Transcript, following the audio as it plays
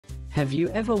Have you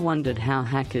ever wondered how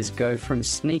hackers go from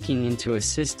sneaking into a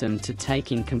system to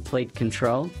taking complete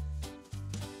control?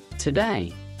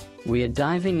 Today, we are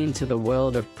diving into the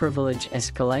world of privilege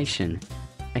escalation,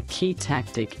 a key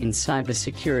tactic in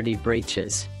cybersecurity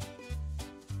breaches.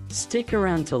 Stick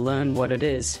around to learn what it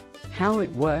is, how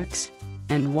it works,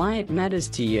 and why it matters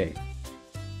to you.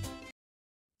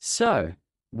 So,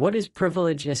 what is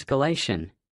privilege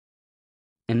escalation?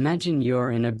 Imagine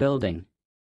you're in a building.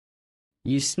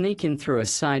 You sneak in through a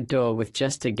side door with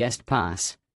just a guest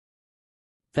pass.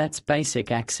 That's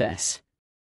basic access.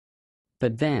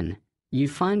 But then, you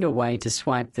find a way to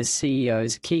swipe the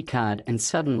CEO's keycard and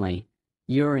suddenly,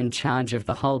 you're in charge of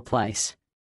the whole place.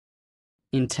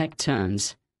 In tech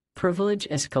terms, privilege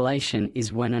escalation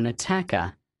is when an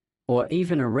attacker, or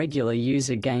even a regular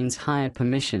user, gains higher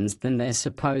permissions than they're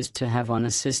supposed to have on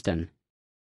a system.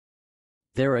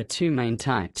 There are two main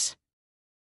types.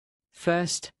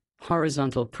 First,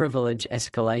 horizontal privilege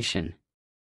escalation.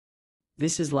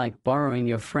 This is like borrowing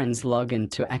your friend's login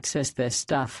to access their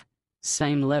stuff,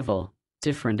 same level,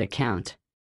 different account.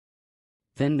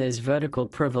 Then there's vertical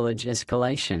privilege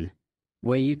escalation,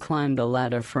 where you climb the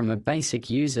ladder from a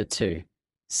basic user to,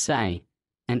 say,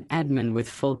 an admin with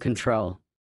full control.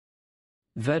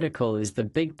 Vertical is the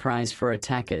big prize for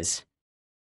attackers.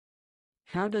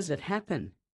 How does it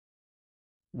happen?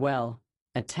 Well,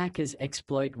 attackers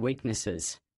exploit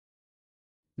weaknesses.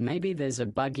 Maybe there's a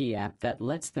buggy app that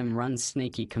lets them run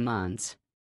sneaky commands.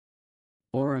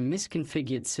 Or a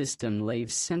misconfigured system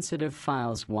leaves sensitive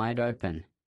files wide open.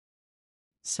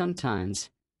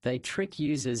 Sometimes, they trick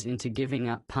users into giving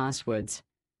up passwords,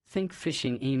 think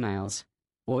phishing emails,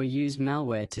 or use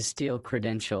malware to steal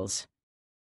credentials.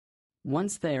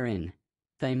 Once they're in,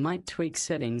 they might tweak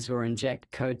settings or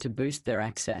inject code to boost their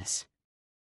access.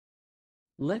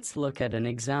 Let's look at an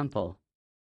example.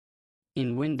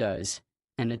 In Windows,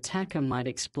 an attacker might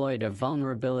exploit a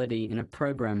vulnerability in a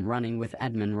program running with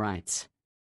admin rights.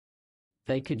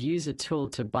 They could use a tool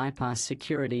to bypass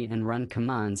security and run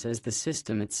commands as the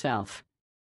system itself.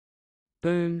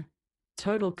 Boom!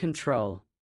 Total control.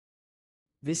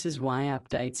 This is why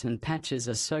updates and patches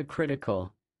are so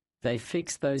critical. They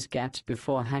fix those gaps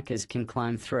before hackers can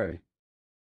climb through.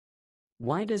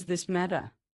 Why does this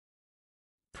matter?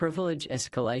 Privilege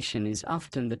escalation is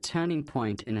often the turning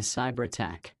point in a cyber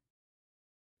attack.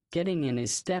 Getting in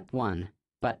is step one,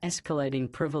 but escalating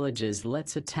privileges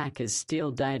lets attackers steal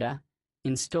data,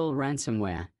 install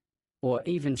ransomware, or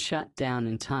even shut down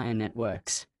entire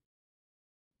networks.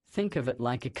 Think of it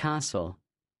like a castle.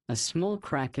 A small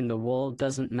crack in the wall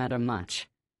doesn't matter much,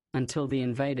 until the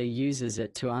invader uses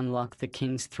it to unlock the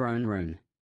king's throne room.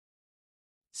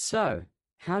 So,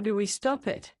 how do we stop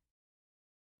it?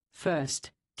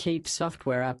 First, keep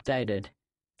software updated.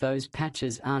 Those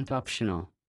patches aren't optional.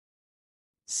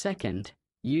 Second,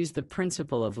 use the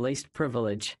principle of least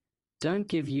privilege. Don't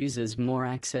give users more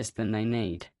access than they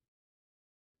need.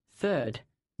 Third,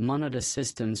 monitor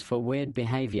systems for weird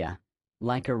behavior,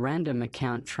 like a random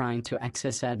account trying to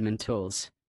access admin tools.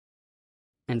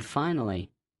 And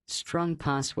finally, strong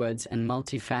passwords and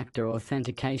multi-factor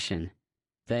authentication.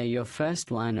 They're your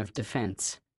first line of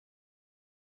defense.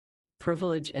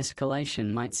 Privilege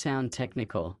escalation might sound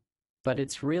technical, but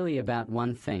it's really about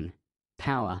one thing: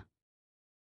 power.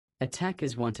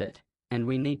 Attackers want it, and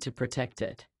we need to protect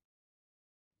it.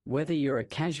 Whether you're a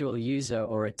casual user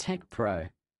or a tech pro,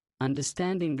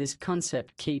 understanding this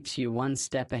concept keeps you one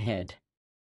step ahead.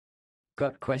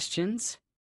 Got questions?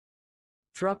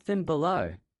 Drop them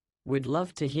below. We'd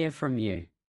love to hear from you.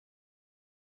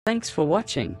 Thanks for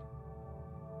watching.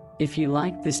 If you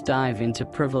like this dive into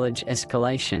privilege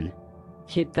escalation,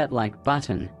 hit that like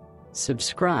button,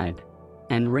 subscribe,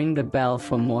 and ring the bell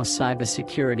for more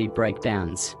cybersecurity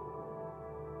breakdowns.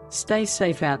 Stay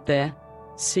safe out there.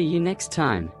 See you next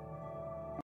time.